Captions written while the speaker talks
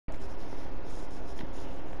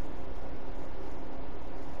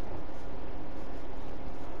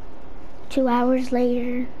2 hours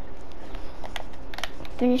later.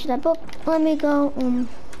 Finish that book. Let me go.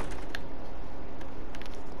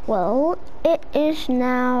 Well, it is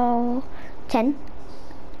now 10.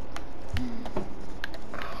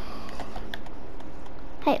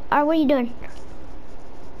 Hey, what are you doing?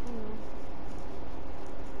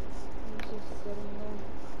 I'm just sitting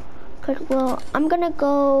there. Good. Well, I'm gonna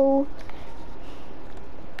go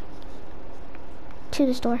to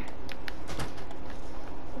the store.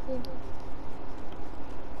 Okay.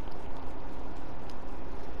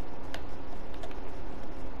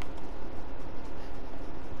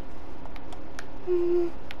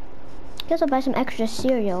 Guess I'll buy some extra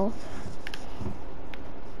cereal.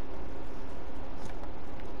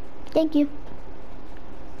 Thank you.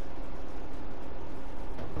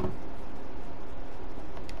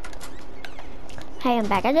 Hey, I'm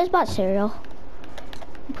back. I just bought cereal.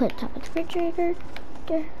 Put it top of the refrigerator.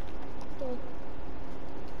 There. Okay.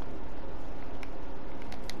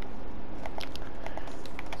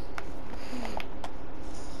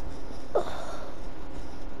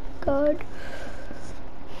 Good.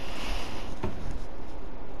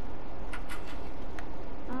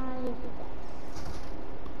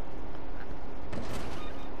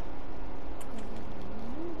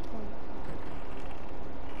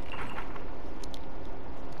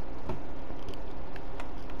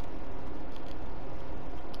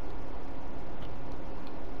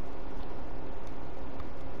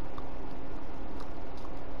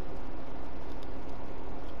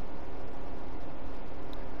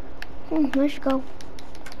 Let's go.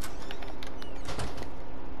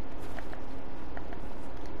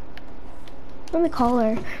 Let me call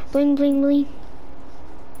her. Bling, bling, bling.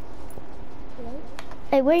 Hello?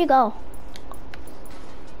 Hey, where you go?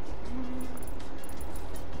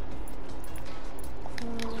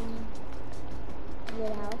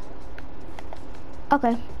 Red house.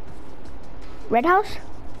 Okay. Red house?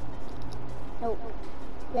 No.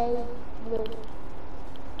 Red, blue.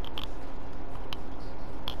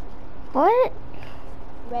 What?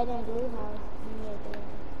 Red and blue house. Near there.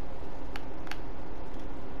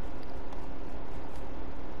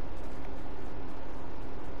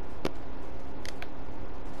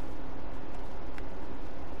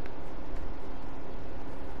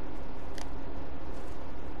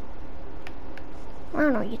 I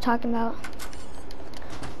don't know what you're talking about.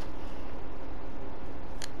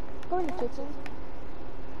 Go in the kitchen.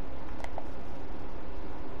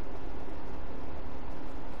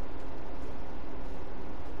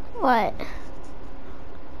 What?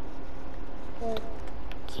 There.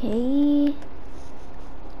 Okay.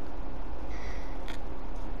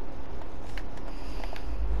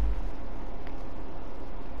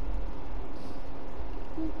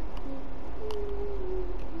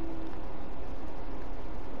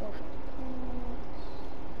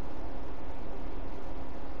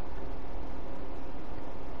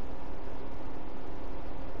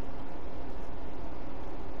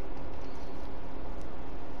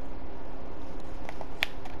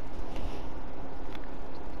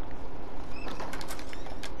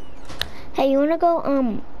 Hey, you wanna go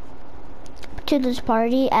to this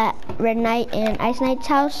party at Red Knight and Ice Knight's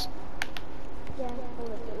house? Yeah. Oh,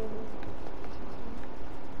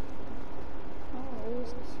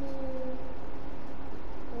 there's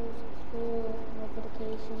two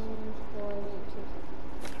notifications for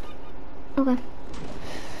YouTube. Okay.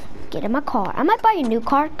 Get in my car. I might buy a new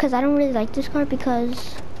car because I don't really like this car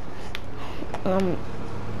because I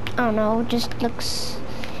don't know,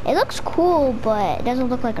 it looks cool, but it doesn't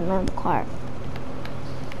look like a normal car.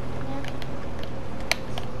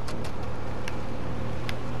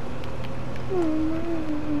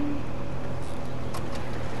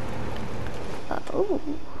 Oh.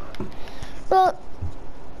 Well,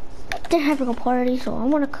 they're having a party, so I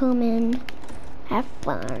want to come and have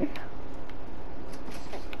fun.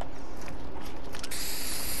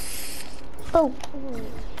 Oh,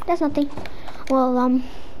 that's nothing. Well,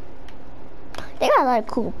 they got a lot of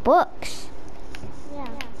cool books. Yeah.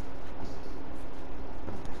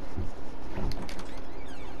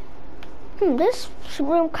 This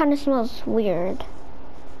room kind of smells weird.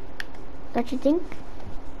 Don't you think?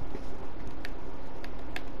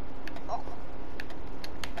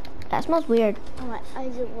 That smells weird. Oh, my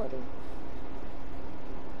eyes are watering.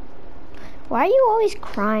 Why are you always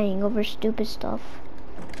crying over stupid stuff?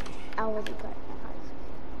 I will be crying.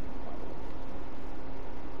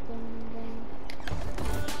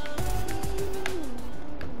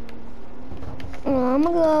 I'm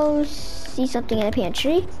gonna go see something in the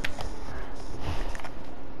pantry.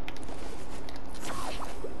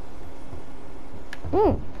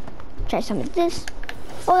 Try some of this.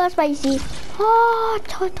 Oh, that's spicy. Oh,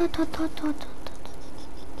 oh, What's wrong?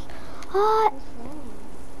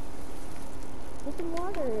 Get some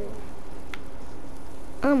water.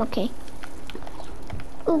 I'm okay.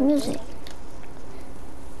 Ooh, music.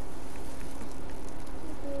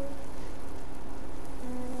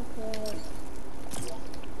 Okay.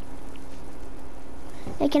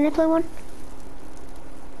 Hey, can I play one?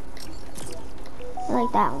 I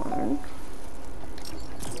like that one.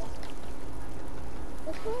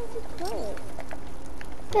 That's why I just play it.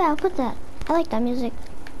 Yeah, I'll put that. I like that music.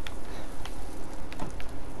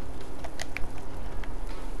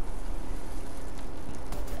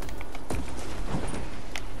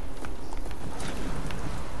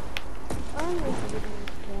 I'm going to get my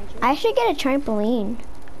gadget. I should get a trampoline.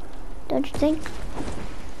 Don't you think?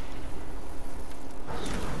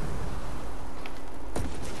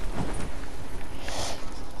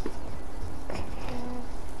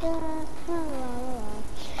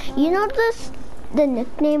 You know this? The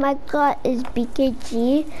nickname I got is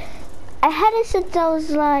BKG. I had it since I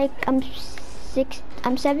was like, I'm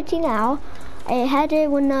 17 now. I had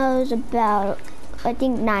it when I was about, I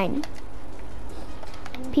think 9.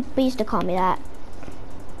 People used to call me that.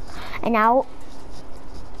 And now,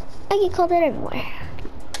 I get called it everywhere.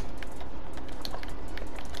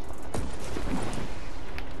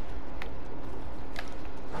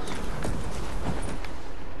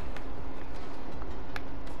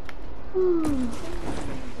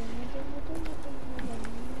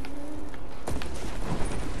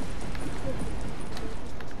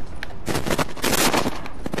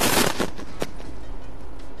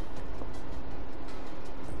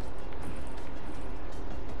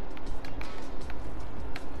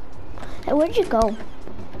 Hey, where'd you go?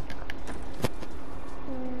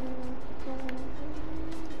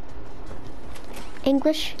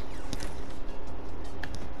 English?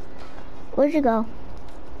 Where'd you go?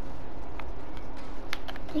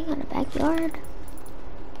 They got a backyard.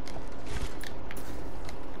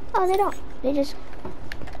 Oh, they don't. They just...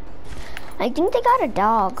 I think they got a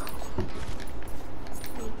dog.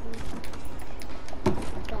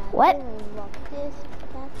 What?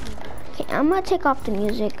 Okay, I'm gonna take off the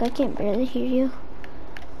music. I can't barely hear you.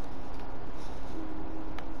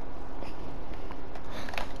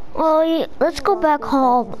 Well, let's go back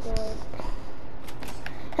home.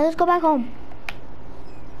 Hey, let's go back home.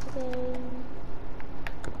 Okay.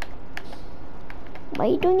 What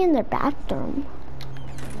are you doing in the bathroom?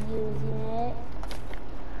 Using it.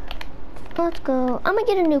 Let's go. I'm gonna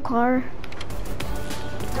get a new car.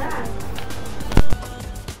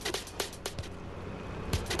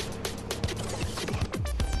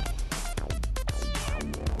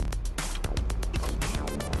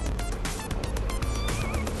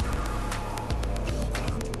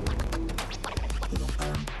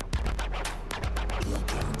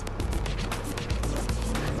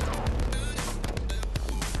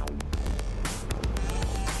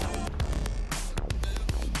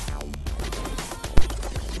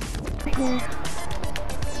 Here.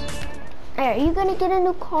 Hey, are you gonna get a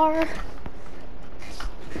new car? No,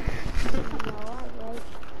 I like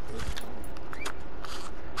this one.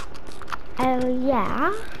 Oh,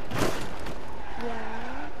 yeah?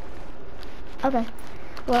 Yeah. Okay.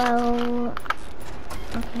 Well,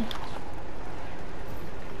 okay.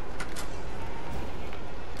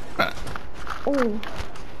 Oh,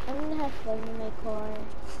 I'm gonna have fun in my car.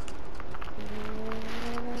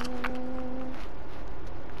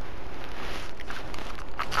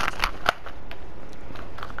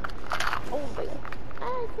 Oh my god.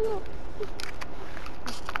 Ah, no.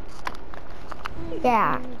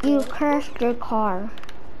 yeah, you crashed your car.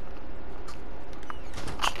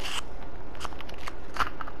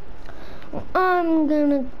 I'm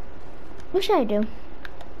gonna, what should I do?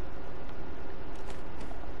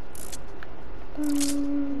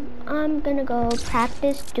 I'm gonna go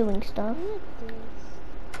practice doing stuff.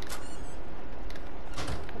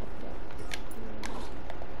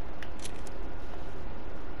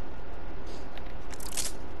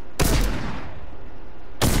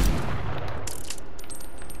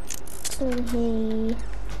 Hey.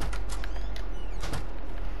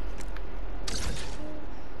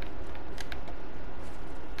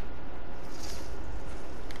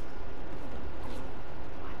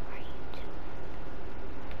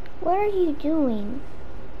 What are you doing?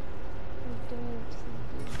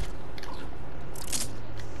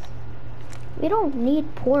 We don't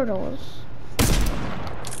need portals.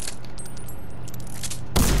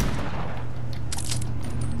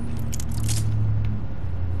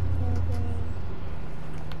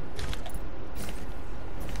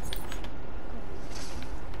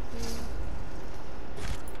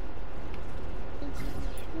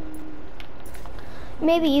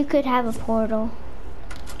 Maybe you could have a portal.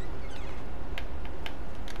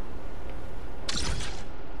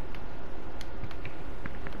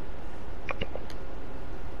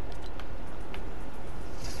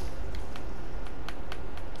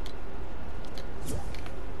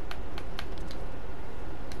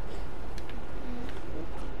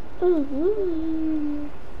 Ooh.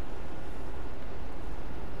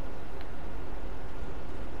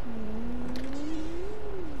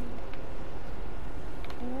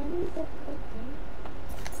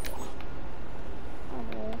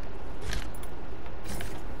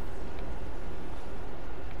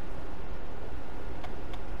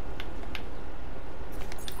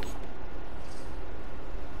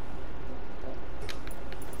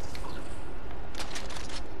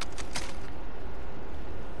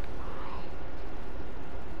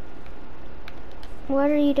 What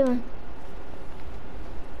are you doing?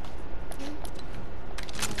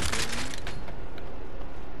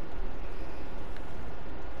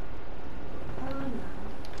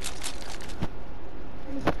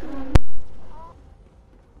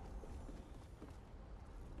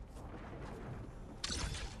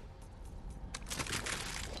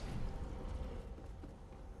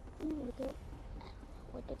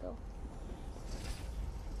 Where'd they go?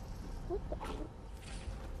 What the heck?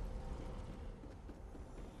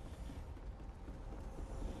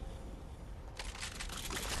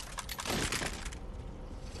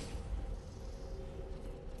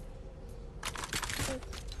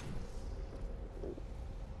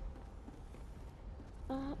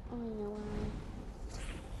 I know where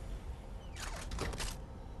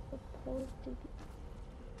I'm supposed to be.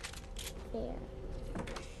 There.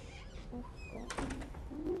 Let's go.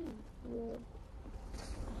 Weird.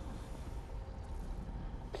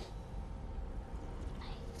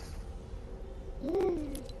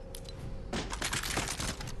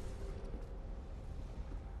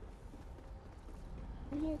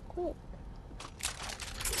 I'm here quick.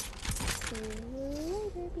 See you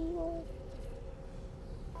later, people.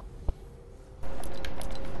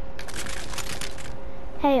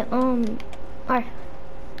 Hey, alright.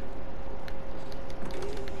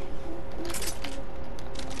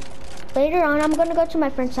 Later on, I'm gonna go to my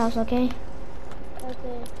friend's house, okay?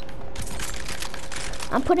 Okay.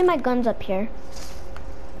 I'm putting my guns up here.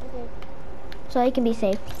 Okay. So I can be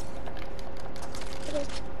safe. Okay.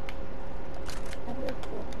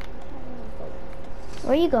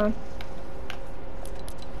 Where are you going?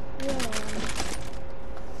 Yeah.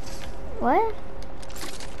 What?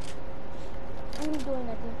 I'm doing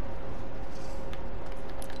nothing.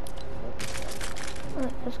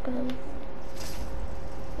 Alright, let's go.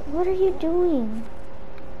 What are you doing?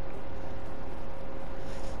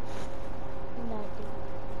 Nothing.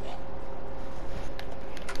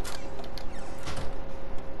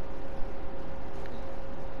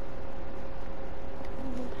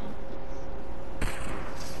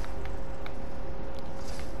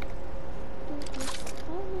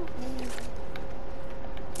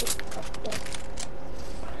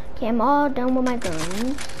 Okay, I'm all done with my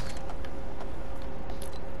guns.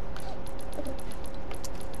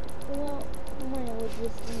 Well, when it was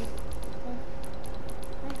just me.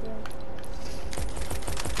 I guess.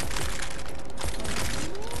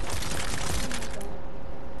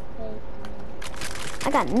 I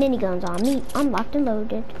got miniguns on me. I'm locked and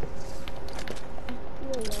loaded.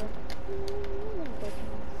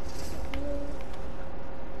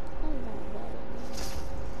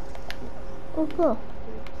 Oh, cool.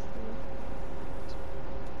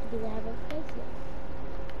 Do they have a face yet?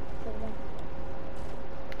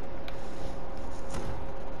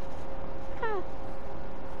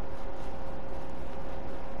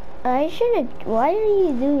 I shouldn't. Why are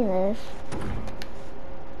you doing this?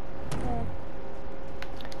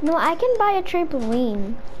 No, I can buy a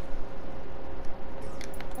trampoline.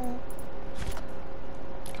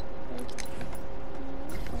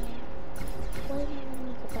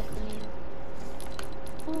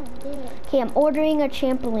 Okay, I'm ordering a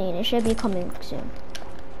trampoline. It should be coming soon.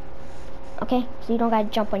 Okay, so you don't gotta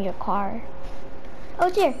jump on your car. Oh,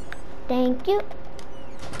 it's here. Thank you.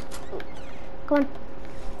 Come on.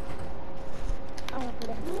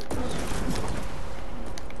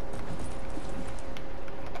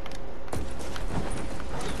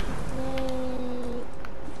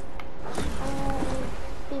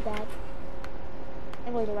 Be back.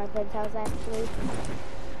 I'm going to my friend's house actually.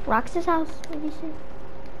 Rox's house, what did you say?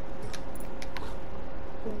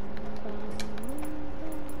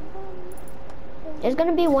 There's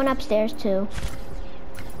gonna be one upstairs too.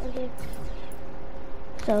 Okay.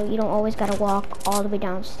 So you don't always gotta walk all the way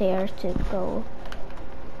downstairs to go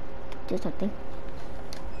do something.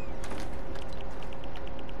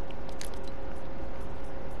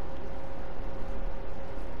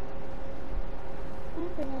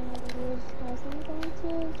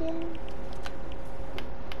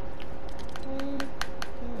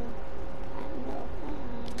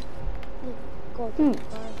 Go to the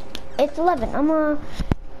car. It's 11. I'm gonna.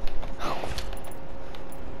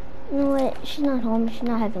 You know what? She's not home. She's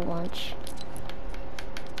not having lunch.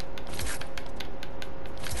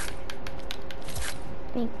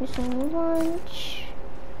 Make me some lunch.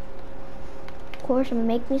 Of course, I'm gonna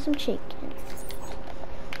make me some chicken.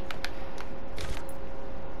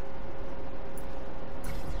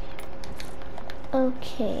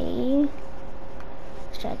 Okay.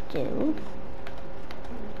 What should I do?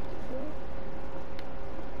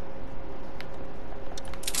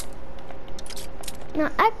 Now,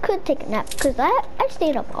 I could take a nap because I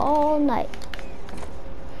stayed up all night.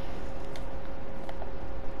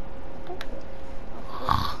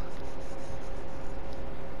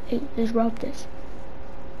 Hey, let's rob this.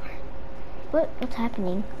 What's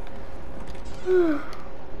happening?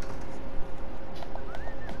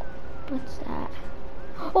 What's that?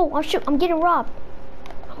 Oh shoot, I'm getting robbed.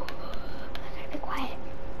 I gotta be quiet.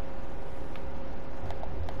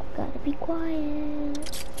 Gotta be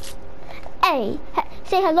quiet. Hey,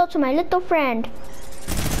 say hello to my little friend.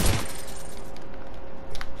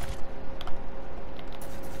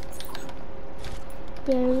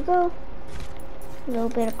 There we go. A little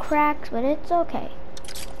bit of cracks, but it's okay.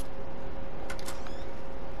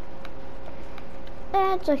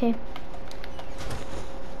 That's okay.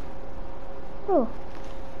 Oh.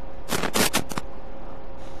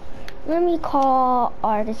 Let me call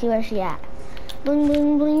R to see where she at. Bling,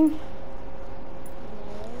 bling, bling.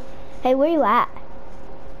 Hey, where you at?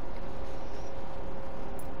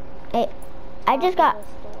 Hey, I just got...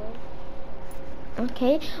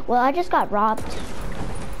 Okay, well, I just got robbed.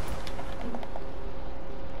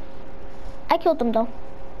 I killed him, though.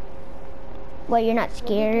 What, you're not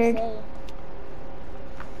scared? What did you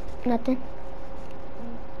say? Nothing.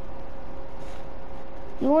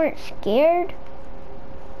 You weren't scared?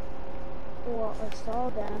 Well, I saw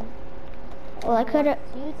them. Well, I could've...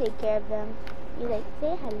 You take care of them. You like,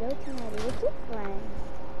 say hello to my little friend.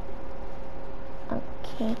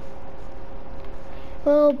 Okay.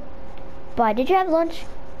 Well, bye. Did you have lunch?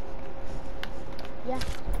 Yeah.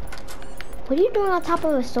 What are you doing on top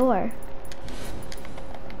of a store?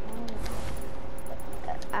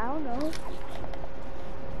 I don't know.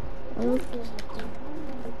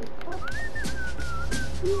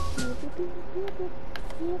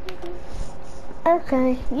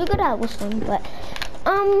 Okay, you're good at whistling, but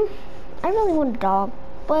I really want a dog,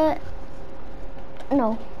 but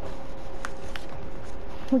no,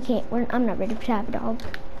 we can't. I'm not ready to have a dog.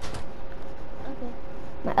 Okay.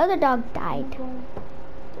 My other dog died,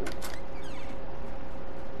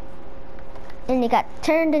 and he got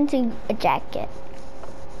turned into a jacket.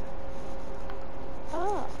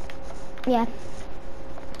 Oh. Yeah.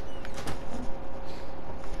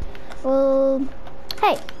 Well,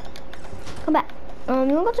 hey, come back. You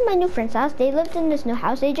wanna go to my new friend's house? They lived in this new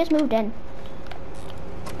house. They just moved in.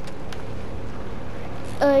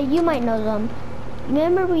 You might know them.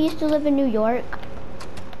 Remember we used to live in New York?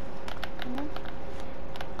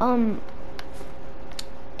 Mm-hmm.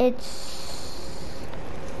 It's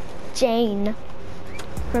Jane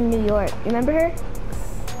from New York. Remember her?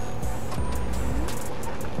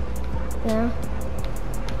 Yeah.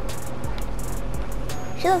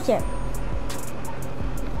 She lives here.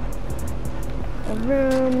 A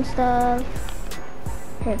room stuff.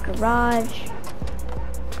 Her garage.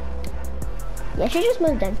 Yeah, she just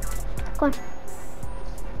moved in. Come on.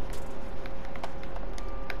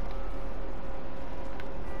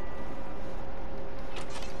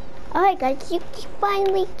 Alright guys, you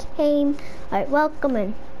finally came. Alright, welcome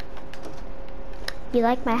in. You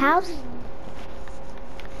like my house?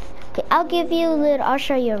 Okay, I'll give you a little, I'll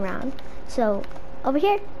show you around. So, over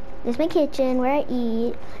here, this is my kitchen where I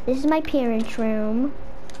eat. This is my parents' room.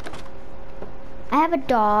 I have a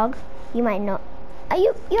dog. You might know.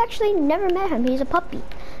 You actually never met him. He's a puppy.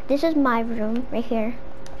 This is my room right here.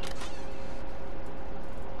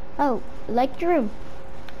 Oh, like your room.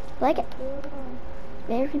 Like it?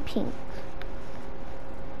 Very pink.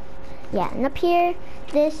 Yeah, and up here,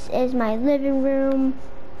 this is my living room.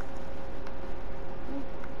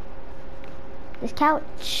 This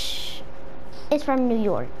couch is from New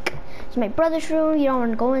York. It's my brother's room. You don't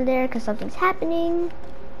want to go in there because something's happening.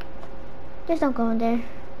 Just don't go in there.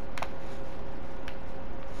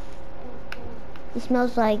 It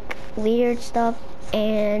smells like weird stuff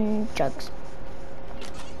and drugs.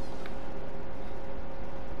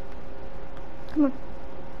 Come on.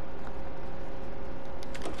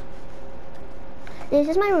 This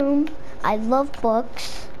is my room. I love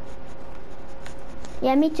books.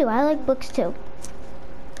 Yeah, me too. I like books too.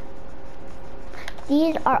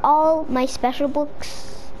 These are all my special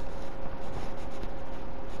books.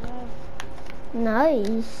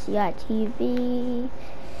 Nice. You got TV.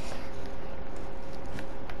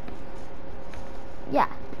 Yeah.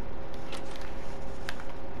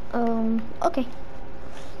 Okay.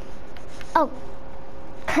 Oh,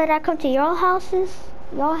 could I come to your houses?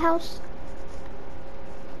 Your house?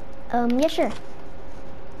 Yeah, sure.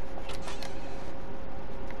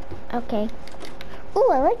 Okay. Ooh,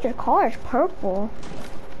 I like your car. It's purple.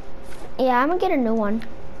 Yeah, I'm gonna get a new one.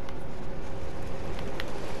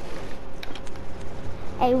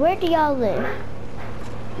 Hey, where do y'all live?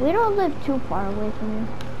 We don't live too far away from you,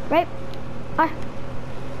 right?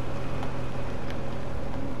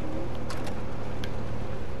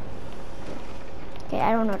 Okay,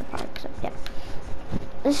 I don't know the park, so yeah.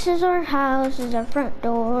 This is our house, this is our front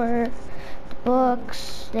door, the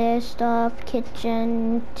books, this stuff,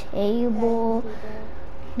 kitchen, table,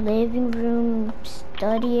 living room,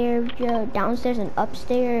 study area, downstairs and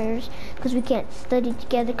upstairs, because we can't study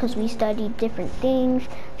together because we study different things.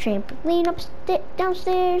 Trampoline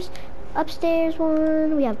downstairs, upstairs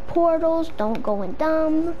one, we have portals, don't go in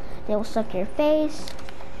them, they will suck your face.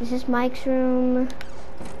 This is Mike's room.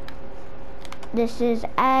 This is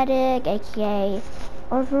attic, aka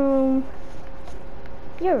our room,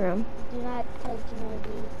 your room. Do not touch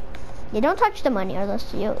money. You don't touch the money or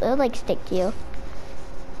else it'll like stick to you.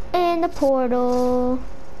 And the portal.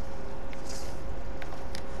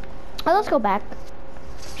 Oh, let's go back.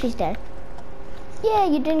 She's dead. Yeah,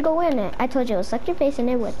 you didn't go in it. I told you it would suck your face and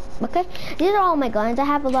it would. Okay? These are all my guns. I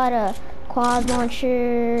have a lot of quad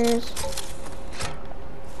launchers.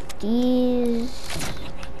 These.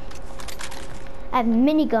 I have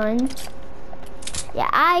miniguns. Yeah,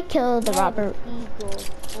 I killed the robber.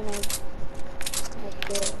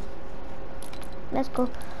 Let's go.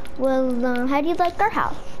 Well, how do you like our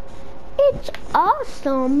house? It's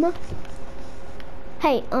awesome.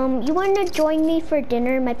 Hey, you want to join me for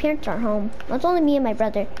dinner? My parents aren't home. It's only me and my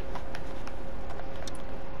brother.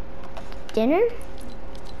 Dinner?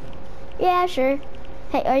 Yeah, sure.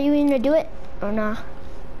 Hey, are you gonna do it or not?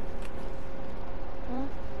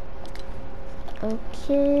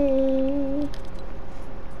 Okay.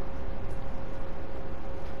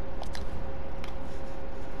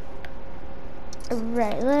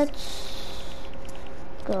 Right, let's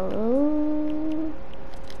go.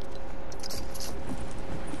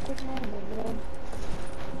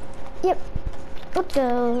 Yep, let's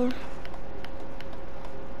go.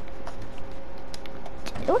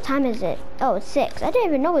 What time is it? Oh, it's 6. I didn't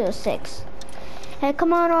even know it was 6. Hey,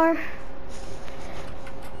 come on,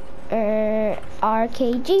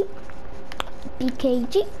 RKG,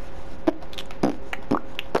 BKG.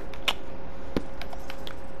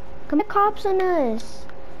 Come on, cops on us.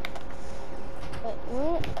 Wait,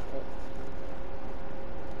 what?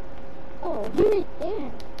 Oh, you're right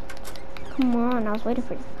there. Come on, I was waiting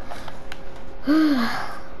for you.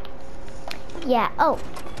 Yeah, oh.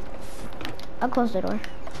 I'll close the door.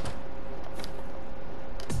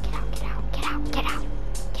 Get out, get out, get out, get out,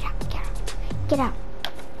 get out, get out, get out.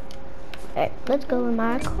 Alright, let's go in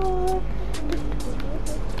my car.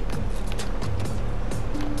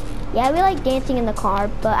 Yeah, we like dancing in the car,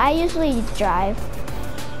 but I usually drive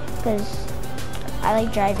because I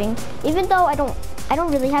like driving. Even though I don't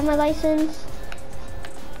really have my license.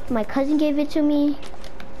 My cousin gave it to me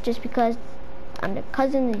just because I'm the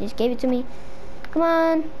cousin and just gave it to me. Come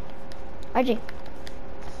on. RJ.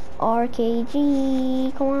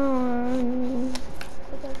 RKG, come on.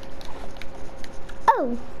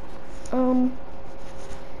 Oh.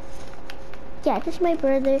 Yeah, this is my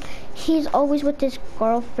brother. He's always with his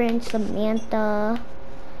girlfriend, Samantha.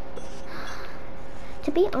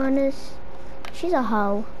 To be honest, she's a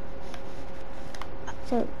hoe.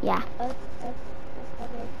 So, yeah.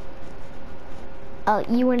 Oh,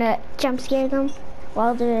 you wanna jump scare them?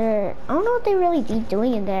 While they're, I don't know what they really be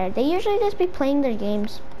doing in there. They usually just be playing their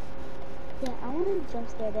games. Yeah, I wanna jump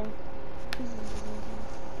scare them.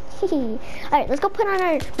 Alright, let's go put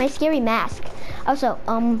on my scary mask. Also,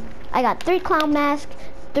 I got 3 clown masks,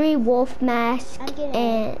 3 wolf masks,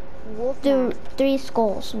 and wolf 3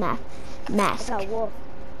 skulls mask. I got wolf.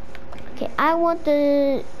 Okay, I want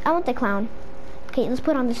the clown. Okay, let's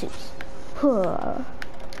put on the suits.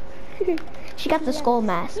 She got the skull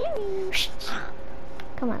mask.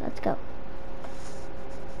 Come on, let's go.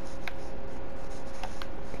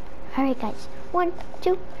 Alright guys, 1,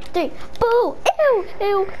 2, 3. Boo! Ew!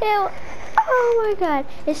 Ew! Ew! Oh my god,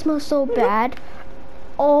 it smells so bad.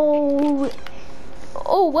 Oh,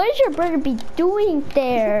 what is your brother be doing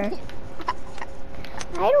there?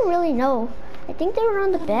 I don't really know. I think they were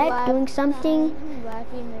on the bed doing something.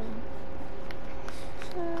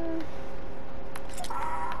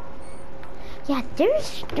 Yeah,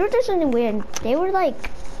 there's something weird. They were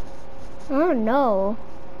like, I don't know.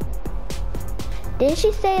 Didn't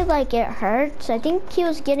she say like it hurts? I think he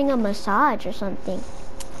was getting a massage or something.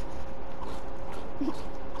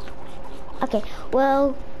 Okay,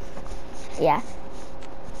 well, yeah.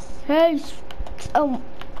 Hey, oh.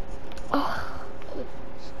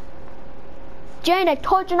 Jane, I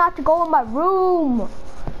told you not to go in my room.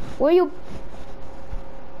 Where you?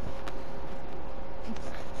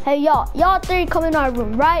 Hey, y'all three come in our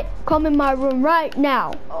room, right? Come in my room right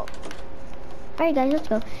now. Oh. Alright guys, let's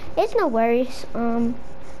go. It's no worries.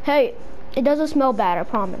 Hey, it doesn't smell bad, I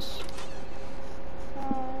promise.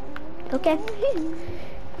 Okay.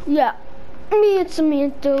 Yeah, me and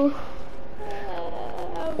Samantha.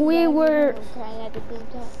 We were.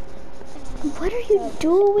 What are you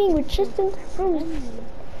doing? We're just in the room.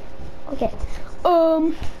 Okay.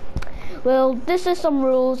 Well, this is some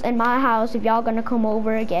rules in my house. If y'all gonna come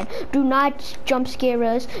over again, do not jump scare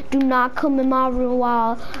us. Do not come in my room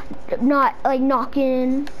while not like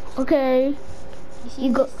knocking. Okay.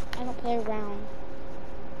 You go. I don't play around.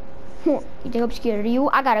 You think I'm scared of you?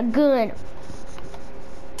 I got a gun.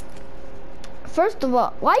 First of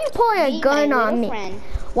all, why are you pulling a gun on me?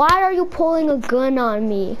 Why are you pulling a gun on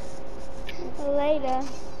me? Later.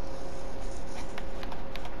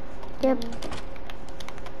 Yep.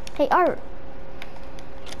 Hey, Art.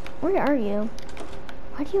 Where are you?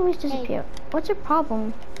 Why do you always disappear? Hey. What's your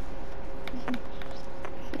problem?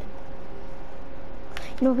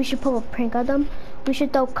 You know, we should pull a prank on them. We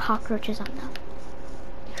should throw cockroaches on them.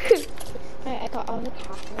 I got all the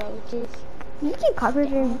cockroaches. You keep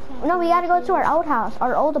cockroaches. No, we gotta go to our old house,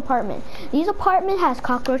 our old apartment. These apartment has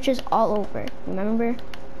cockroaches all over. Remember?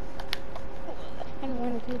 I don't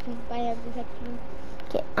want to do by everything.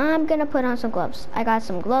 Okay, I'm gonna put on some gloves. I got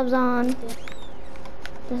some gloves on.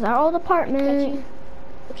 This is our old apartment.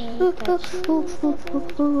 Oh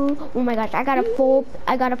my gosh, I got a full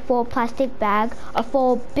plastic bag, a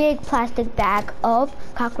full big plastic bag of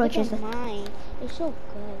cockroaches. Mine. It's so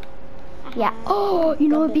good. Yeah. Oh, you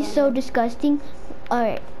know it'd be so disgusting. All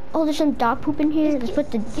right. Oh, there's some dog poop in here. Let's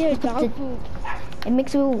put the dog poop. And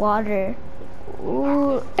mix it with water.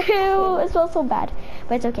 Ooh, ew, it smells so bad,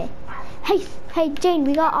 but it's okay. Hey, Jane,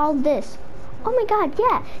 we got all this. Oh my God,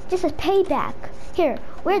 yeah, this is payback. Here,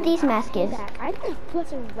 where these masks is. I can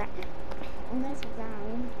put a mess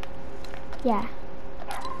around. Yeah.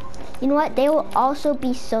 You know what? They will also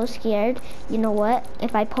be so scared. You know what?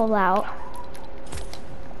 If I pull out.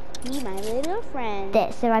 Me, my little friend.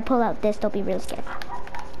 This. If I pull out this, they'll be really scared.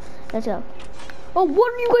 Let's go. Oh,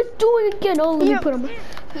 what are you guys doing again? Oh, let me put them.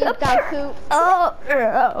 Dog poop. Oh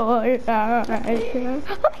my God, what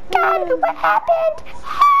happened?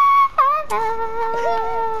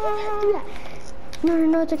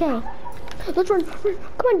 No, it's okay. Let's run.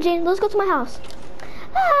 Come on, Jane, let's go to my house.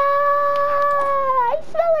 I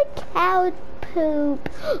smell like cow poop.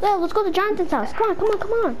 Yeah, let's go to Jonathan's house. Come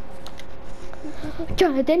on.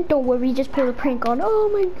 Jonathan, don't worry, just pulled a prank on. Oh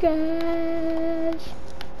my gosh.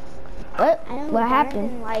 What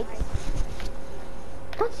happened?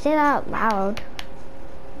 Don't say that out loud.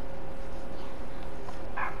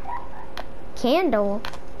 Candle?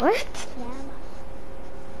 What?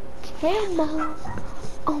 Camel.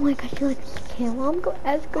 Oh my gosh, you like camel? I'm gonna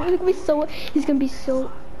ask him. He's gonna be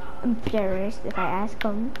so embarrassed if I ask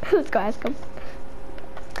him. Let's go ask him.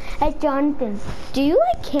 Hey Jonathan, do you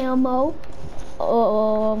like camo?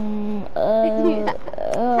 Yeah.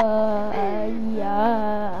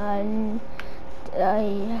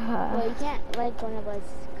 Well, you can't like one of us,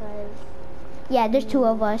 cause. Yeah, there's two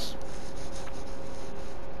of us.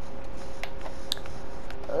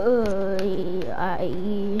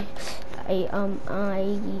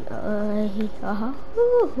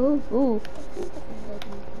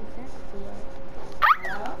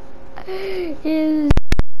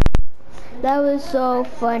 That was so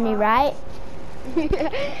funny, right?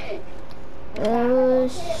 It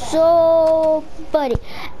was so funny.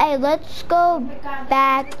 Hey, let's go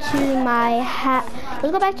back to my house.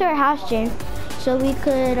 Let's go back to our house, Jane, so we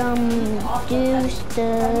could do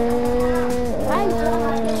stuff.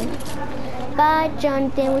 Bye,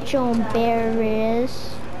 Jonathan, with your embarrassed.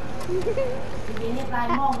 Yeah.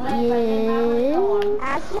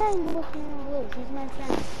 She's my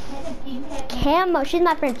friend. Camo, she's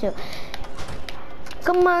my friend too.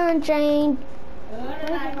 Come on, Jane.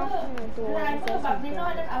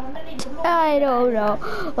 I don't know.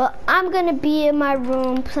 Well, I'm gonna be in my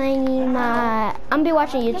room playing I'm gonna be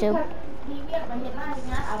watching YouTube.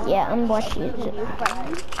 Yeah, I'm watching YouTube.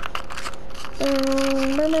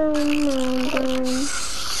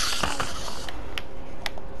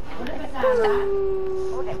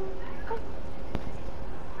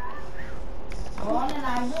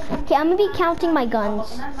 Okay, I'm gonna be counting my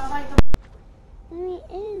guns. Let me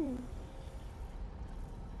in.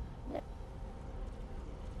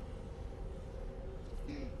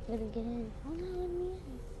 Gotta get in. Oh no, let me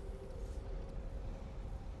in.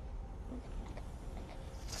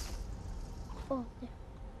 Oh, there.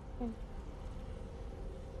 In.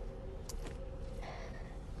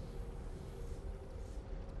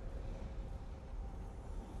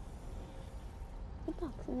 The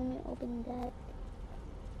box, and let me open that.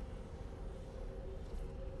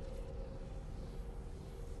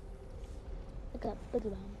 Look up, boogie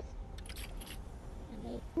bombs. And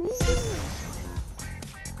they.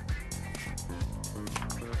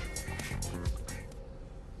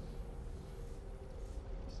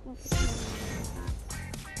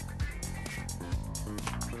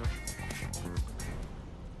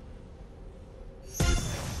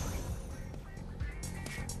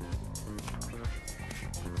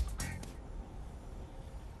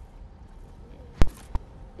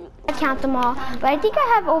 I count them all, but I think I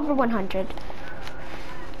have over 100.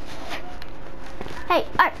 Hey,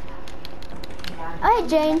 hey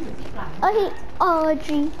Jane. Hey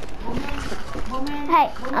Audrey. Hey,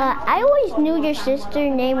 I always knew your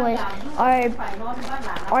sister's name was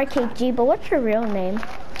RKG, but what's her real name?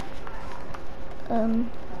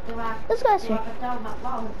 Let's go ask her.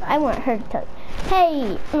 I want her to tell you.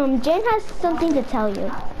 Hey, Jane has something to tell you.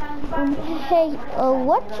 Hey,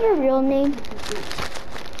 what's your real name?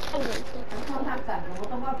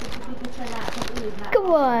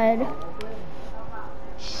 Come on.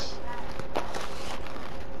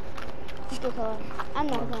 I'm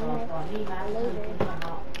not gonna later.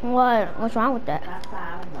 What? What's wrong with that?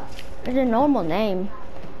 It's a normal name.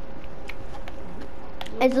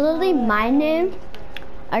 It's literally my name.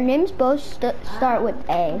 Our names both start with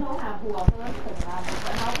A.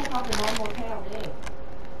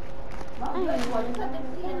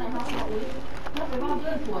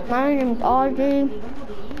 My name's Audrey.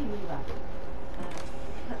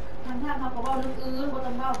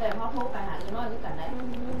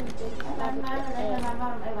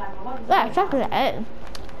 Yeah, chocolate A.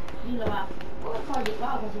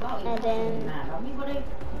 And then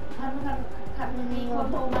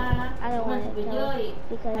I don't want to tell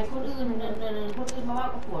because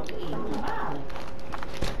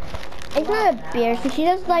it's not embarrassing. She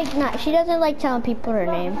does like not. She doesn't like telling people her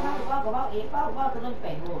name.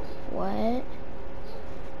 What?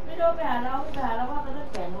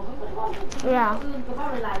 Yeah.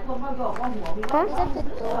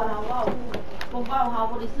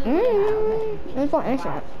 There's no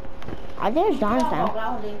answer. I think it's Jonathan.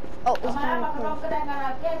 oh, it's Jonathan.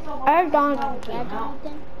 There's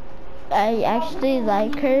Jonathan. I actually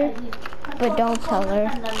like her, but don't tell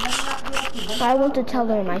her. I want to tell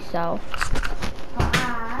her myself.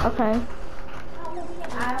 Okay.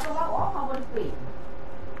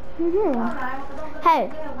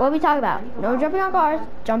 Hey, what are we talking about? No jumping on cars,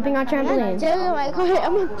 jumping on trampolines. I'm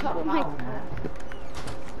gonna tell my car.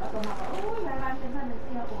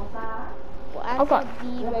 Well, I Okay. could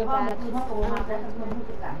be right back.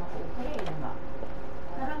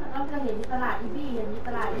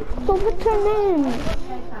 So what's her name?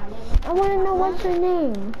 I want to know what's her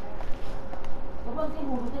name.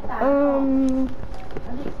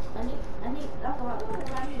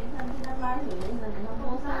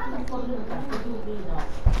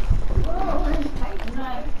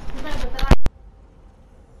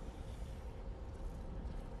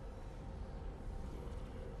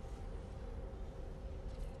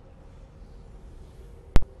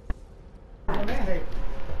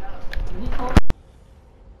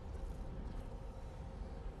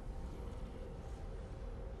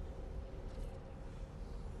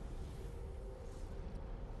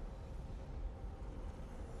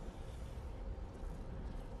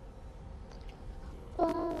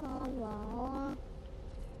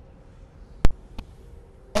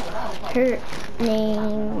 Her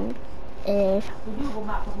name is...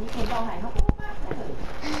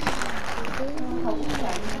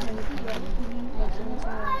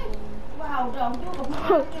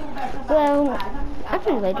 well,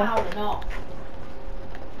 actually later.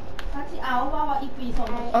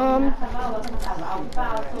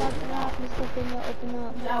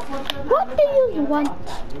 What do you want?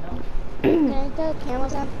 Can I tell the camera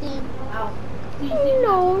something?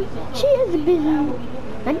 No, she is busy.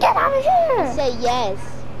 Now get out of here! Say yes.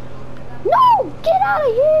 No, get out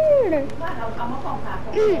of here!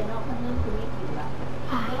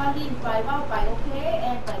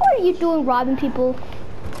 What are you doing, robbing people?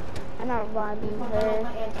 I'm not robbing her.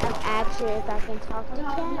 I'm asking if I can talk to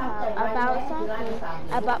Kat about something,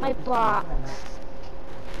 about my box.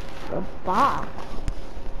 Your box?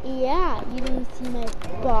 Yeah, you didn't see my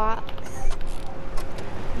box.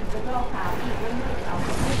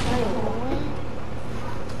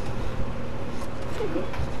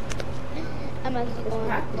 I'm actually going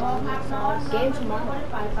to Game tomorrow.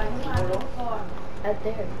 Out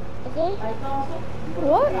there. Okay?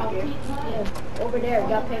 What? Yeah. Over there.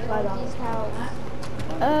 Got paid $5. This house.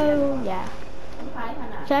 Oh, yeah.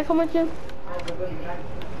 Should I come with you?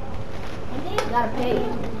 Gotta pay.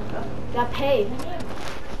 Got paid.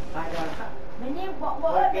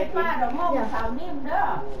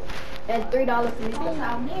 And $3 for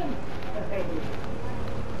me.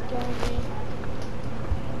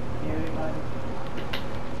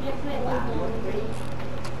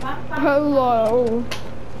 Hello.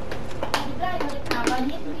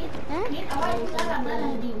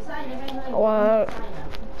 What?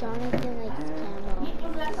 Jonathan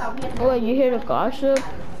likes camo. What, you hear the gossip?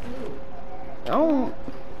 Oh.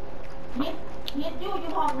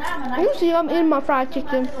 You see, I'm eating my fried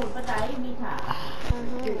chicken.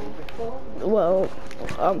 Well,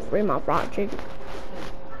 I'm free my fried chicken.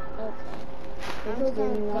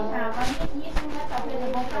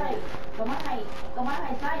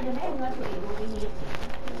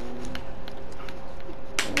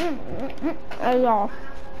 Hey y'all,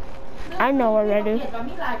 I know already.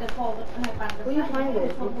 Who you playing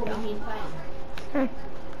with? Huh.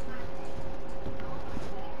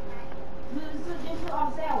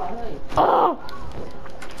 Oh!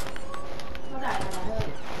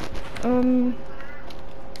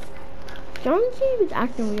 Jonesy was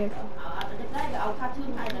acting weird.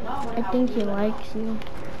 I think he likes you.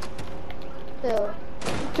 Who?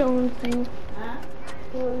 Jonesy.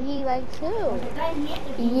 Who he likes who?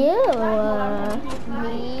 You.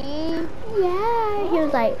 Me? Yeah, he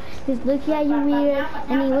was like, he was looking at you weird,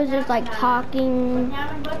 and he was just like talking.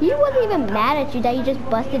 He wasn't even mad at you that you just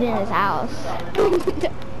busted in his house.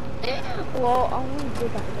 Well, I only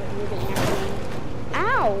did that with an airplane.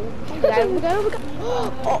 Ow!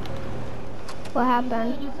 Oh. What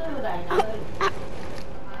happened?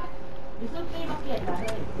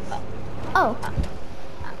 Oh.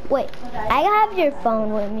 Wait, I have your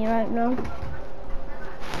phone with me right now.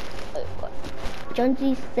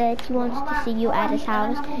 Jonesy said he wants to see you at his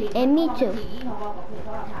house, and me too.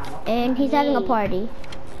 And he's having a party.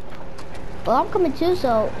 Well, I'm coming too,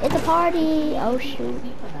 so it's a party. Oh shoot.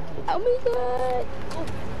 Oh my god!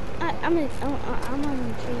 I'm on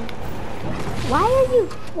the tree. Why are you?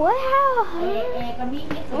 What?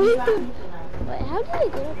 Wait, how did I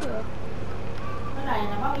get up here?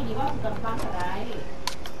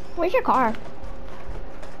 Where's your car?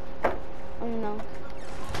 Oh no.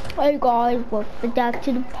 Hey guys, welcome back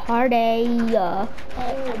to the party.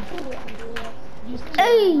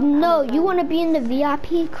 Hey, no, you want to be in the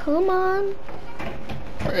VIP? Come on.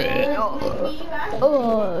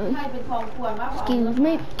 Excuse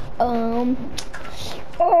me. I'm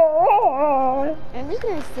just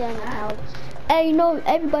gonna sit on the couch. Hey, no,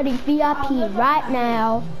 everybody VIP right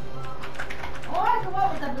now.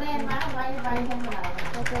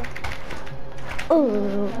 Okay.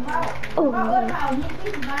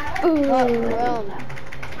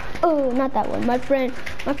 Oh, not that one. My friend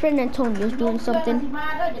Antonio's doing something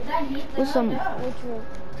with some. Which room?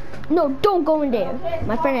 No, don't go in there.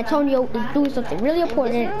 My friend Antonio is doing something really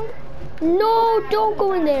important. No, don't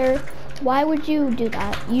go in there. Why would you do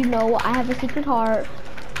that? You know I have a secret heart.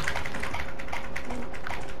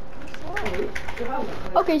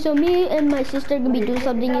 Okay, so me and my sister are gonna be doing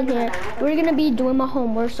something in here. We're gonna be doing my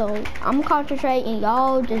homework, so I'm concentrating.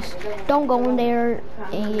 Y'all just don't go in there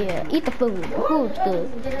and yeah, eat the food. The food's good.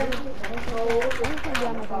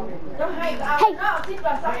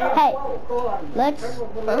 Hey,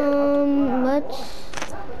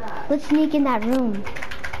 let's sneak in that room.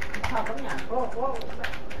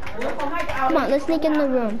 Come on, let's sneak in the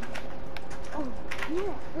room.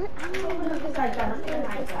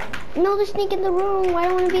 No, let's sneak in the room. I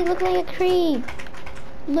don't want to be looking like a creep.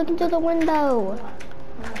 Look into the window.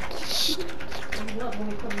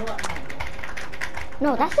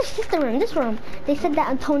 No, that's the sister room. This room. They said that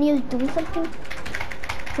Antonio's doing something.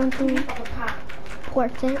 Something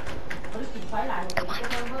important. Come on.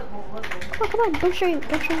 Come on. Don't show you.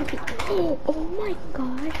 Don't show you. Oh my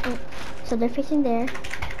gosh. Oh. So they're facing there.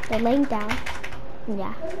 They're laying down.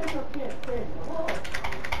 Yeah.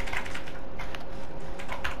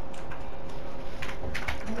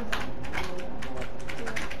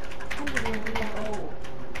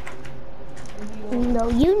 No,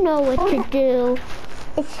 you know what to do.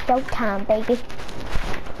 It's showtime, baby.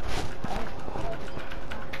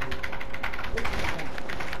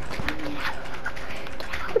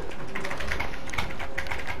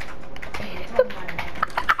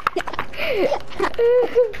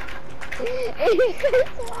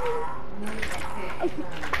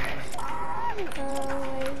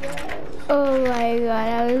 Oh my god,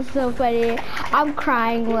 that was so funny. I'm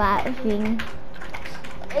crying laughing.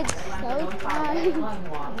 It's so fun.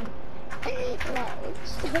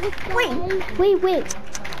 Wait.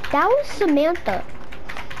 That was Samantha.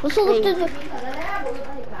 So let's do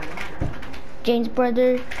Jane's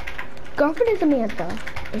brother. Girlfriend is Samantha.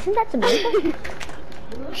 Isn't that Samantha?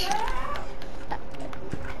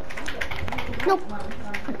 Nope.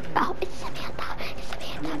 Oh, it's Samantha.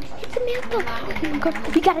 It's Samantha. Oh my god.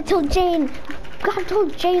 We gotta tell Jane. We gotta tell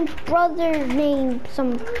Jane's brother name. I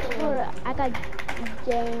got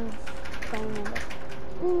Jane's phone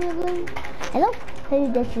number. Hello. Hey,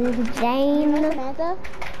 this is Jane. Samantha?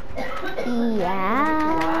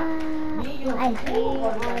 Yeah. I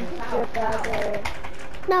He's your brother.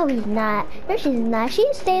 No, he's not. No, she's not. She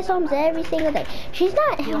stays home every single day. She's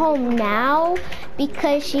not home now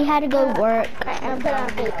because she had to go work. I'm putting on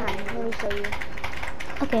FaceTime. Let me show you.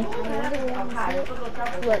 Okay.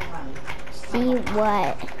 Look. See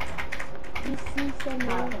what? You see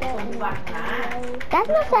Samantha in the video? That's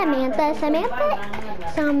not Samantha.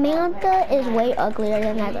 Samantha is way uglier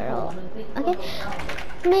than that girl. Okay.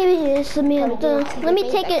 Maybe it is Samantha. Let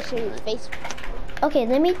me take it. Okay,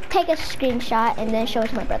 let me take a screenshot and then show it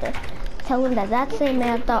to my brother. Tell him that that's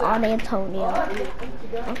Samantha on Antonio.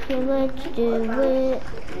 Okay, let's do it.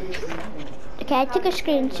 Okay, I took a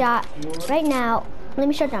screenshot right now. Let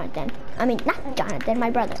me show Jonathan. I mean, not Jonathan,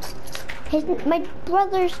 my brother. My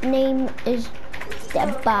brother's name is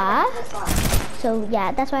Deba. So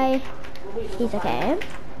yeah, that's why he's okay.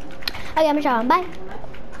 Okay, I'm gonna show him. Bye.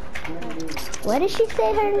 What did she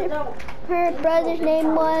say her brother's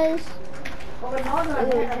name was?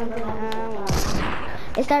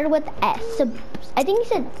 It started with S. I think he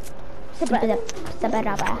said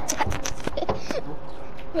Sabaraba.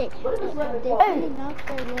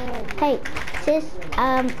 Hey, sis.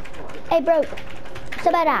 Hey, bro.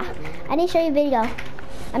 Sabara. I need to show you a video.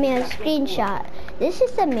 I mean, a screenshot. This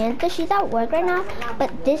is Samantha. She's at work right now,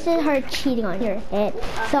 but this is her cheating on her head.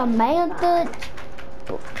 Samantha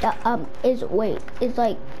is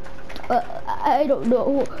like. I don't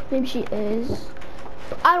know. Maybe she is.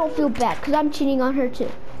 I don't feel bad because I'm cheating on her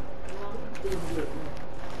too.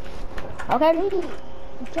 Okay? I hear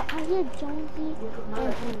Jonesy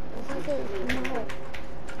and no.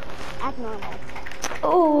 Act normal.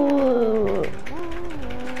 Oh.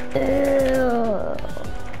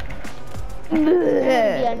 I'm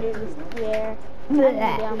gonna be under the chair. I'm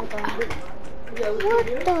gonna be on the phone.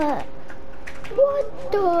 What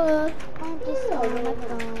the? I'm just on my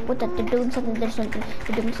phone. What the? They're doing something. They're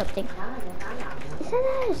doing something. Is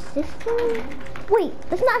that his sister? Wait,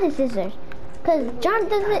 that's not his sister. Cause John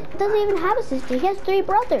doesn't even have a sister. He has 3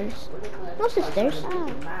 brothers. No sisters.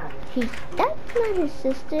 That's not his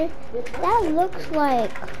sister. That looks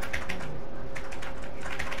like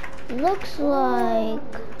it looks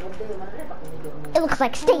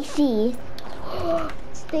like Stacy.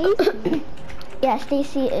 Stacy? Yeah,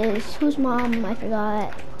 Stacy is whose mom? I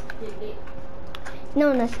forgot.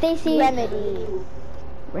 No, Stacy. Remedy.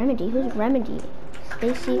 Remedy? Who's Remedy?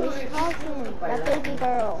 Stacy. That baby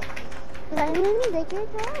girl. I didn't make your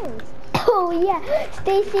toes. Oh yeah,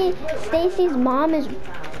 Stacy's mom is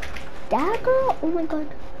that girl? Oh my god.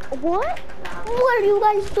 What? What are you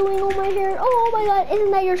guys doing on my hair? Oh my god,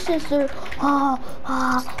 isn't that your sister? I'm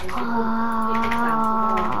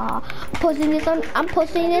posting this on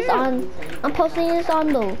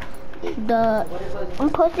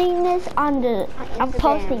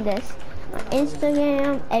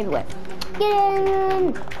Instagram, everywhere. Get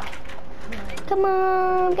in! Come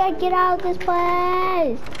on, gotta get out of this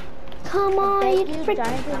place. Come on, you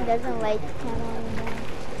Jonathan doesn't like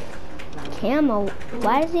camo anymore. Camo?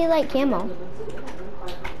 Why does he like camo?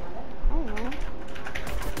 I don't know.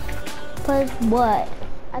 Cause what?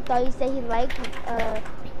 I thought you said he liked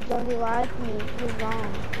Jonesy liked me. You're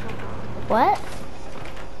wrong. What?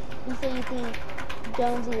 You said you think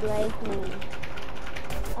Jonesy liked me.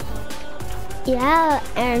 Yeah,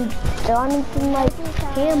 and Jonathan likes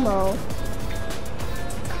camo.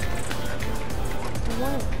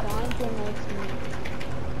 One Jonathan likes me.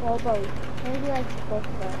 Well, both. Maybe he likes both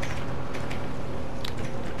of us.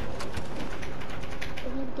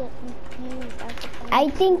 If you get confused, that's the point. I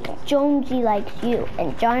think Jonesy likes you,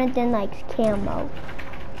 and Jonathan likes camo.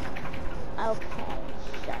 Okay,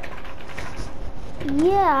 sure.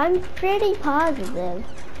 Yeah, I'm pretty positive.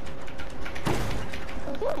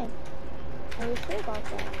 Okay. Are you sure about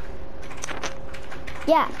that?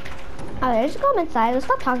 Yeah. Alright, let's go inside. Let's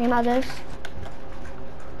stop talking about this.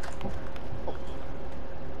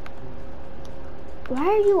 Why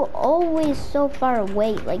are you always so far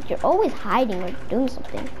away? Like, you're always hiding or doing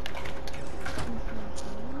something.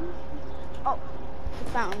 Oh, you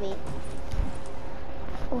found me.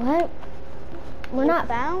 What? We're You not.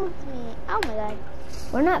 found me. Oh my god.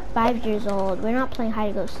 We're not 5 years old. We're not playing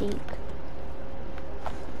hide and go seek.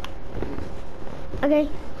 Okay.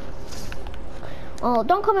 Oh,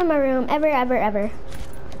 don't come in my room ever, ever, ever.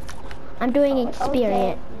 I'm doing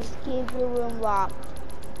experience. Okay, just keep your room locked.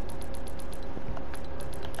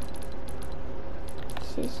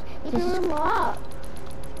 Keep Keep your room locked.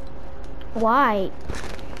 Why?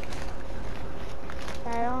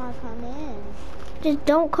 I don't want to come in. Just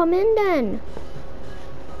don't come in then.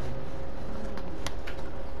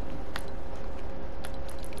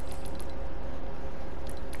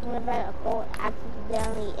 What if I go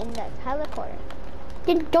accidentally in the teleporter?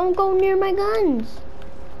 Then don't go near my guns.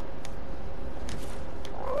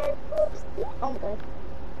 Oh my god.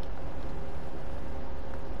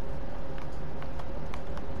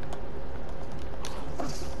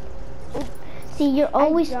 See, you're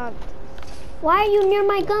always. Why are you near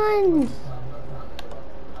my guns?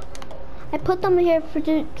 I put them here for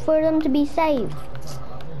them to be safe.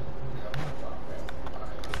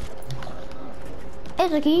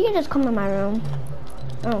 It's okay, you can just come in my room.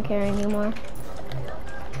 I don't care anymore.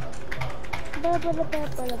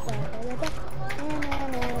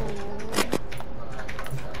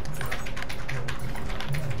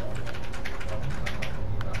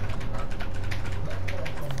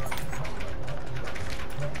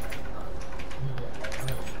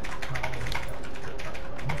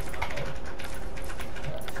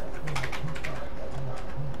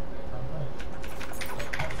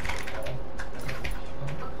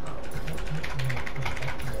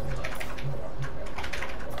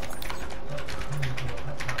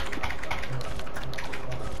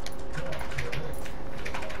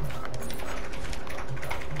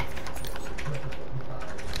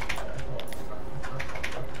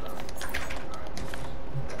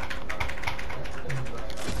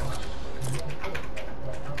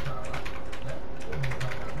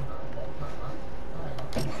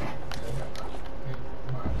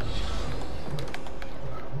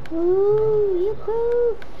 Ooh,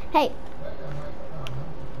 yoo-hoo. Hey,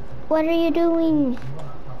 what are you doing?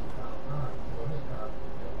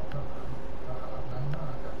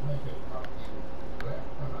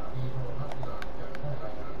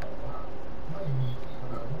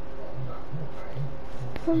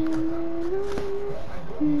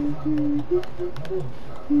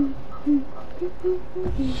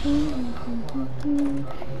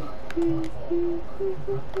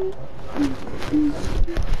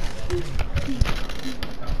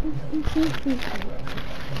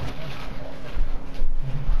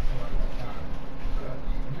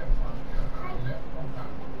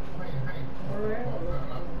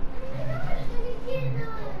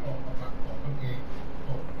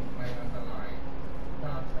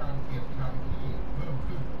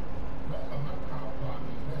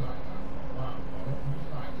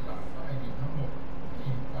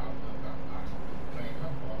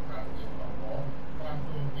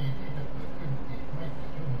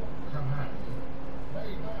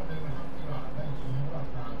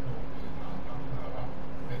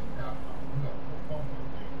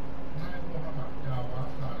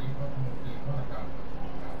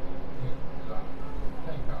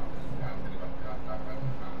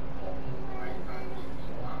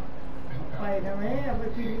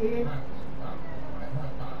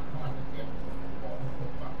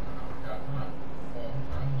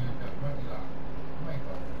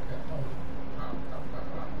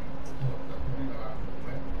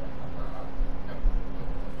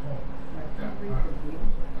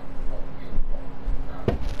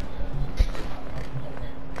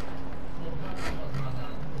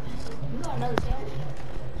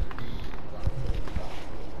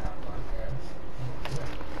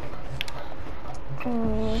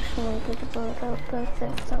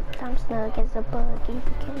 Sometimes snug as a bug you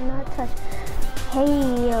cannot touch.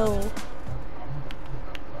 Hey yo.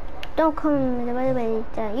 Don't come in the way.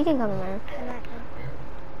 You can come in there.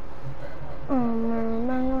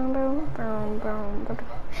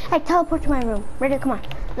 Hey, teleport to my room. Ready? Come on.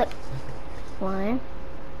 Look. 1,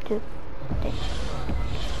 2, 3.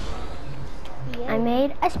 I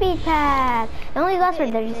made a speed pad. It only lasts for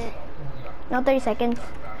 30 seconds.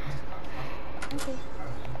 Okay.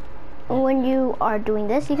 When you are doing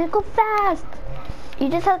this, you can go fast. You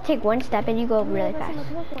just have to take one step and you go really fast.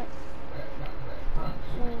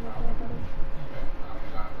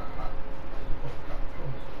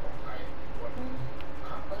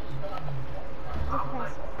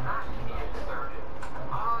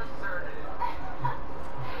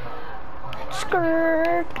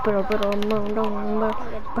 Get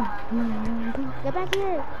back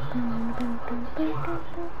here.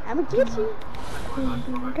 I'ma get you. Yeah,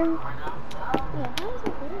 how is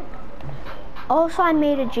it good? Also, I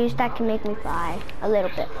made a juice that can make me fly a little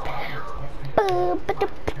bit.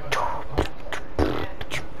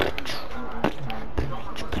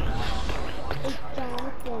 It's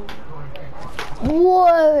Jonathan.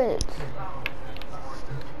 What?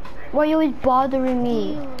 Why are you always bothering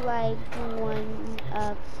me? You like one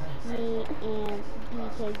of me and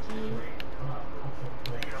BKG?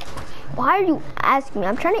 Why are you asking me?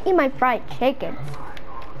 I'm trying to eat my fried chicken.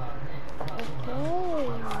 Okay.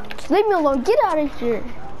 Just leave me alone. Get out of here.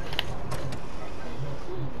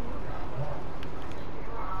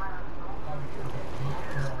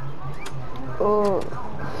 Oh.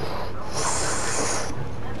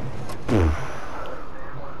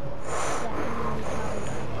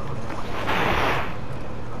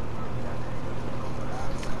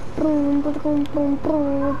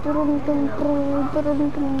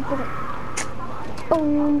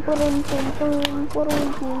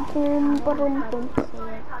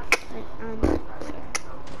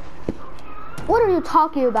 What are you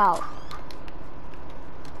talking about?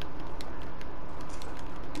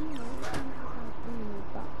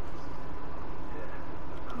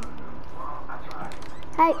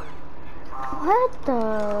 Hey, what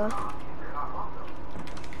the?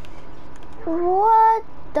 What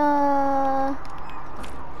the?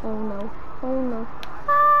 Oh no, oh no.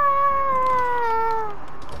 Ah.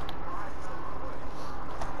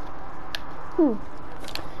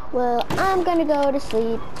 Well, I'm gonna go to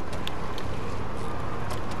sleep.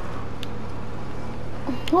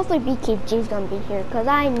 Hopefully BKG is gonna be here, because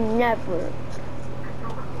I never,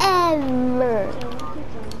 ever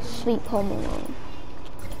sleep home alone.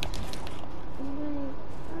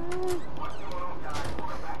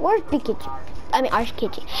 Where's BKG? I mean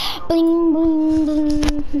RKG. Bling bling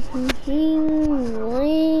bling bling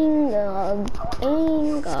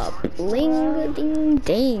bling ding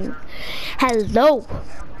ding. Hello.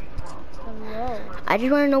 Hello. I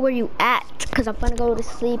just want to know where you at, cause I'm gonna go to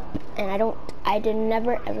sleep, and I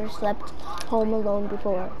never ever slept home alone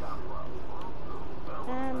before.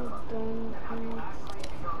 Don't.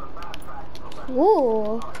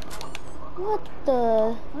 Ooh, what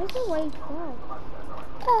the? Where's the white dog?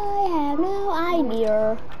 I have no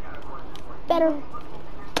idea. Better.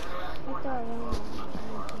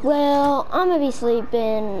 Well, I'm gonna be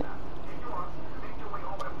sleeping.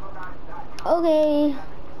 Okay.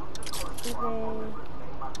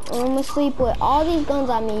 I'm gonna sleep with all these guns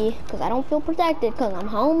on me because I don't feel protected because I'm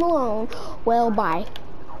home alone. Well, bye.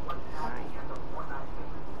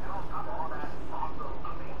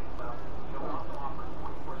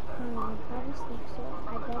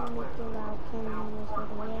 I better make it loud cameras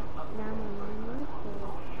over here. Now my mom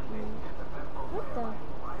what the?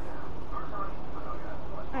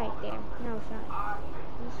 Alright, there. Now shot.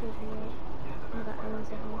 This is weird. I got Ellen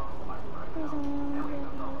here. There's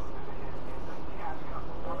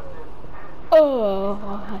Oh.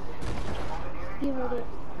 You heard it.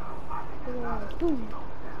 Boom.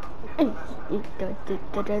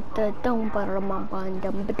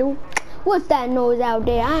 What's that noise out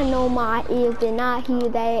there? I know my ears did not hear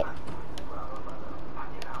that.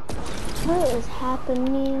 What is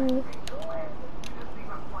happening?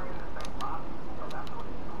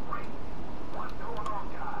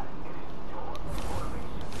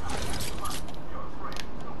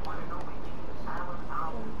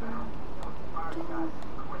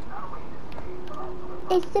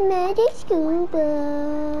 It's the magic school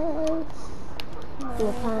bus.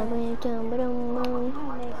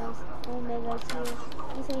 Omega's here.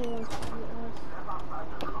 He said he wants to be us.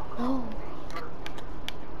 No.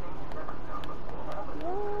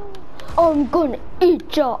 I'm gonna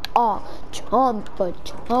eat your chomp a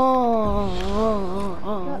chomp.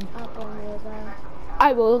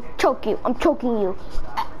 I will choke you. I'm choking you.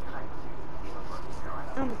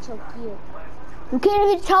 I'm gonna choke you. You can't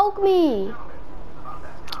even choke me.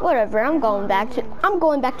 Whatever. I'm going back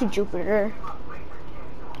to Jupiter.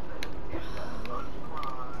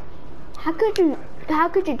 How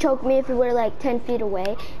could you choke me if you were like 10 feet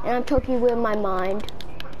away and I'm choking you with my mind?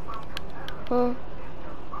 Huh?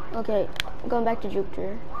 Okay, going back to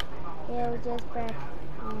Jupiter. Yeah, we're just back.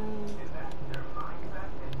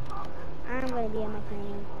 I'm gonna be on my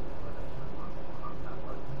plane.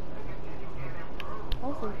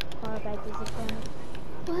 Hopefully, car back is again.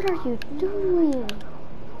 What are you doing?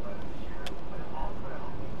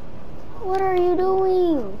 What are you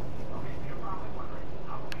doing?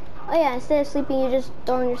 Oh yeah, instead of sleeping, you're just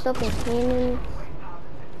throwing yourself in canyons.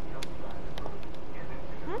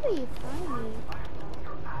 How do you find me?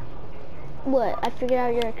 What? I figured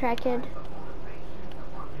out you're a crackhead.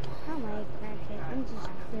 How am I a crackhead? I'm just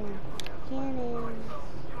doing cannons.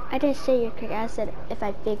 I didn't say you're a crackhead. I said if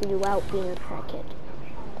I figured you out being a crackhead.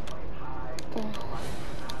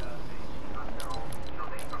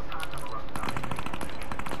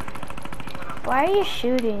 Why are you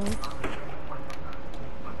shooting?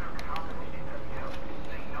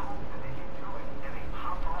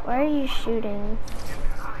 Why are you shooting?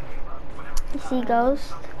 You see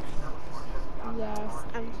ghosts? Yes,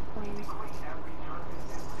 I'm just playing.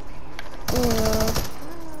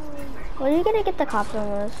 When are you gonna get the cops on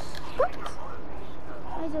this? What?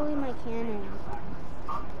 Why is only my cannons?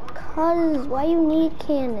 Cause why you need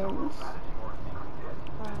cannons?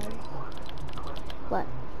 Why? What?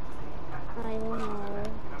 I don't know.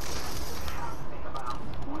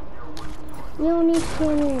 You don't need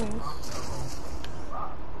cannons.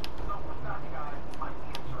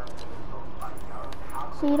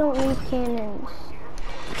 So you don't need cannons.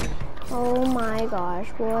 Oh my gosh,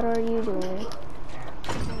 what are you doing?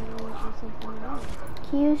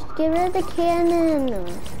 Can you get rid of the cannon?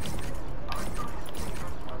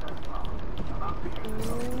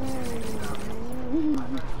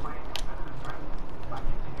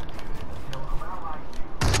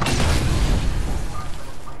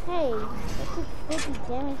 Hey, that's 50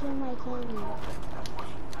 damage in my cannon.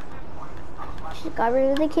 She got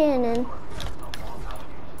rid of the cannon.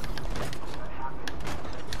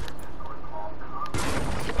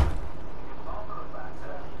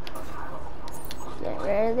 Get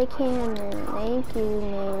rid of the cannon. Thank you,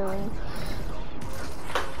 ma'am.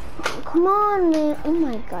 Come on, man. Oh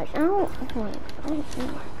my gosh. I don't. Oh my God.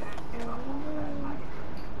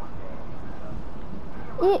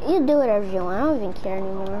 You do whatever you want. I don't even care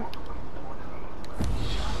anymore.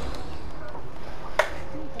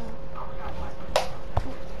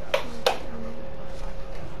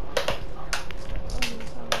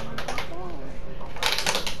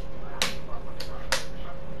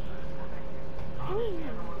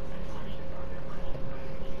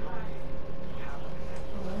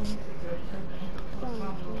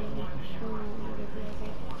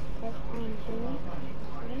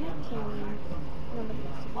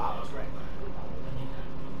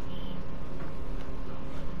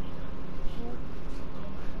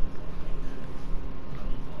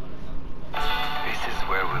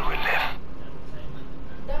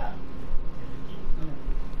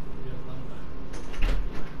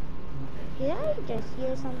 Did I just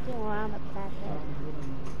hear something around the crackhead?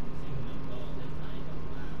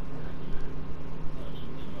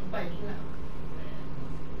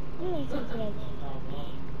 Yeah, something like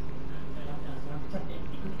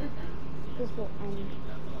this will end.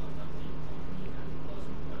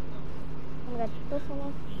 Oh my god, go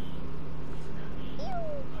follow.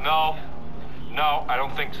 No, I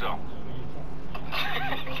don't think so.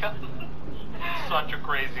 Such a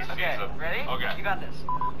crazy season. Okay, ready? Okay. You got this.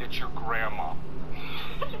 It's your grandma.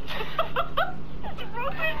 What's wrong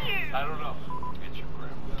with you? I don't know. It's your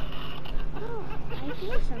grandma. Oh, I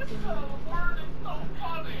hear something here. Oh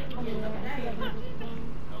yeah, I feel like it's wrong.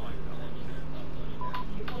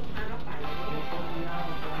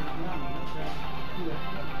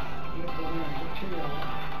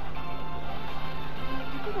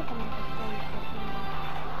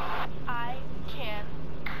 I can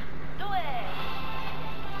do it.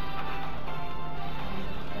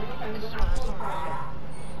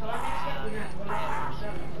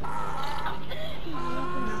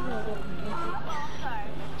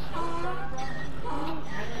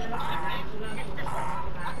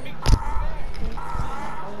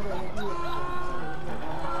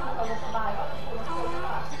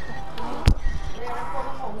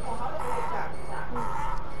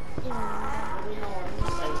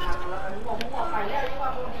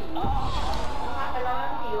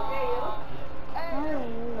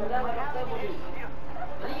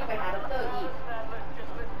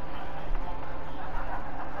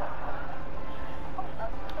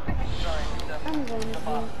 I'm going to.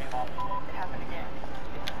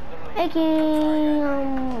 Hey, King.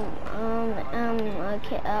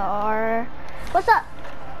 Okay. What's up?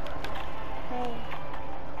 Hey.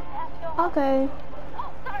 Okay.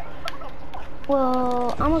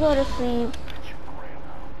 Well, I'm gonna go to sleep.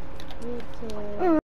 You too.